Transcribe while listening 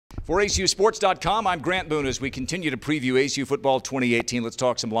For ACUsports.com, I'm Grant Boone as we continue to preview ACU Football 2018. Let's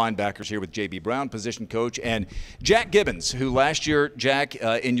talk some linebackers here with J.B. Brown, position coach, and Jack Gibbens, who last year, Jack,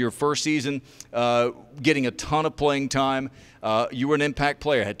 in your first season, getting a ton of playing time. You were an impact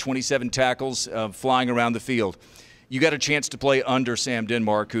player, had 27 tackles flying around the field. You got a chance to play under Sam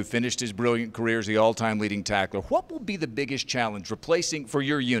Denmark, who finished his brilliant career as the all-time leading tackler. What will be the biggest challenge replacing for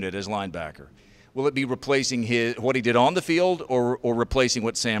your unit as linebacker? Will it be replacing what he did on the field or replacing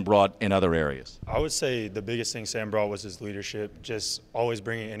what Sam brought in other areas? I would say the biggest thing Sam brought was his leadership. Just always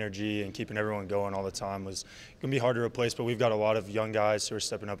bringing energy and keeping everyone going all the time was going to be hard to replace, but we've got a lot of young guys who are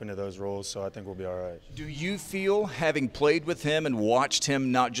stepping up into those roles, so I think we'll be all right. Do you feel, having played with him and watched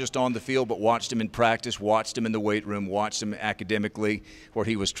him not just on the field but watched him in practice, watched him in the weight room, watched him academically where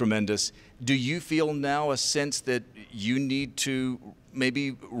he was tremendous, do you feel now a sense that you need to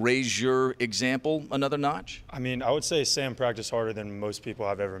maybe raise your example another notch? I mean, I would say Sam practiced harder than most people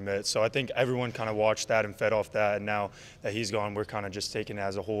I've ever met, so I think everyone kind of watched that and fed off that, and now that he's gone, we're kind of just taking it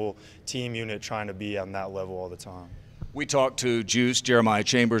as a whole team unit trying to be on that level all the time. We talked to Juice Jeremiah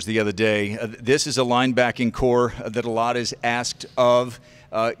Chambers the other day. This is a linebacking core that a lot is asked of.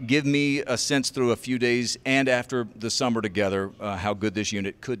 Give me a sense through a few days and after the summer together how good this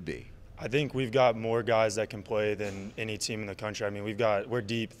unit could be. I think we've got more guys that can play than any team in the country. I mean, we're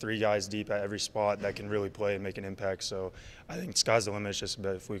deep, 3 guys deep at every spot that can really play and make an impact. So I think sky's the limit. It's just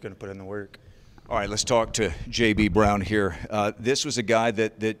about if we can put in the work. All right, let's talk to J.B. Brown here. This was a guy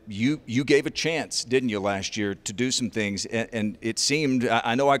that you gave a chance, didn't you, last year to do some things, and it seemed,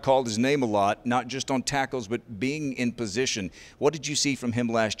 I know I called his name a lot, not just on tackles, but being in position. What did you see from him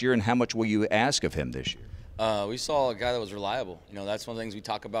last year, and how much will you ask of him this year? We saw a guy that was reliable. You know, that's one of the things we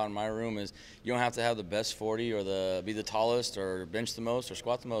talk about in my room is you don't have to have the best 40 or be the tallest or bench the most or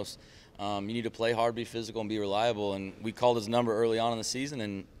squat the most. You need to play hard, be physical, and be reliable. And we called his number early on in the season,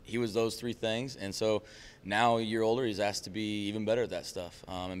 and he was those 3 things. And so now a year older, he's asked to be even better at that stuff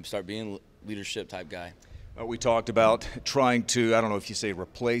and start being a leadership type guy. We talked about trying to, I don't know if you say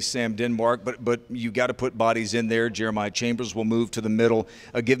replace Sam Denmark, but you got to put bodies in there. Jeremiah Chambers will move to the middle.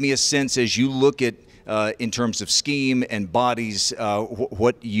 Give me a sense as you look at in terms of scheme and bodies,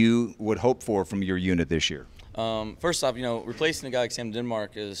 what you would hope for from your unit this year. First off, you know, replacing a guy like Sam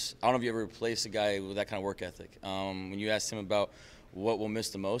Denmark is, I don't know if you ever replaced a guy with that kind of work ethic. When you asked him about what we'll miss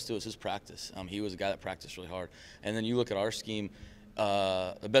the most, it was his practice. He was a guy that practiced really hard. And then you look at our scheme,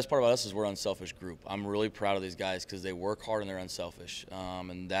 the best part about us is we're an unselfish group. I'm really proud of these guys because they work hard and they're unselfish.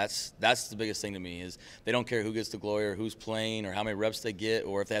 And that's the biggest thing to me is they don't care who gets the glory or who's playing or how many reps they get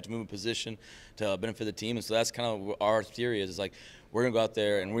or if they have to move a position to benefit the team. And so that's kind of our theory is like we're going to go out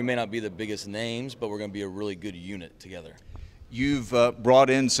there and we may not be the biggest names, but we're going to be a really good unit together. You've brought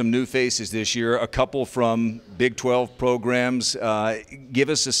in some new faces this year, a couple from Big 12 programs. Give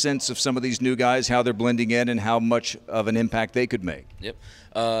us a sense of some of these new guys, how they're blending in and how much of an impact they could make. Yep.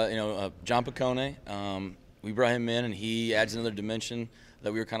 John Picone, we brought him in and he adds another dimension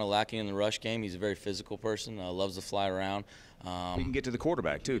that we were kind of lacking in the rush game. He's a very physical person, loves to fly around. We can get to the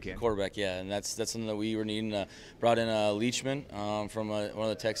quarterback too, Ken. Quarterback, yeah, and that's something that we were needing. Brought in Leachman from one of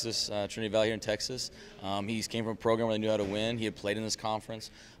the Texas, Trinity Valley here in Texas. He came from a program where they knew how to win. He had played in this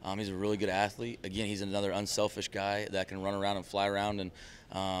conference. He's a really good athlete. Again, he's another unselfish guy that can run around and fly around. And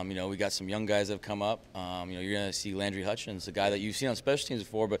you know, we got some young guys that have come up. You know, you're going to see Landry Hutchins, a guy that you've seen on special teams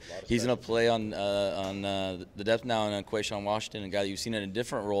before, but he's going to play on the depth now in Quayshawn Washington, a guy that you've seen in a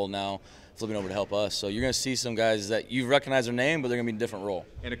different role now, flipping over to help us. So you're going to see some guys that you recognize their name, but they're going to be in a different role.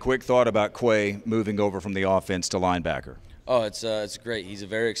 And a quick thought about Quay moving over from the offense to linebacker. Oh, it's great. He's a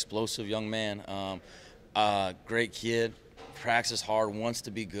very explosive young man. Great kid, practices hard, wants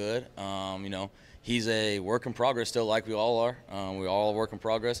to be good. You know, he's a work in progress still, like we all are. We all work in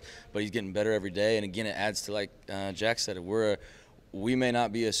progress, but he's getting better every day. And again, it adds to, like Jack said, we may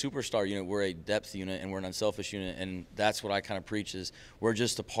not be a superstar unit, we're a depth unit and we're an unselfish unit, and that's what I kind of preach is we're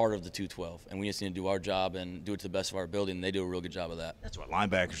just a part of the 212, and we just need to do our job and do it to the best of our ability, and they do a real good job of that. That's what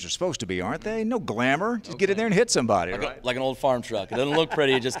linebackers are supposed to be, aren't they? No glamour, just get in there and hit somebody, right? Like an old farm truck. It doesn't look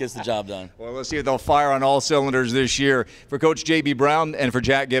pretty, it just gets the job done. Well, let's see if they'll fire on all cylinders this year. For Coach J.B. Brown and for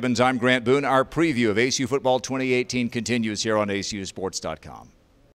Jack Gibbens, I'm Grant Boone. Our preview of ACU Football 2018 continues here on ACUsports.com.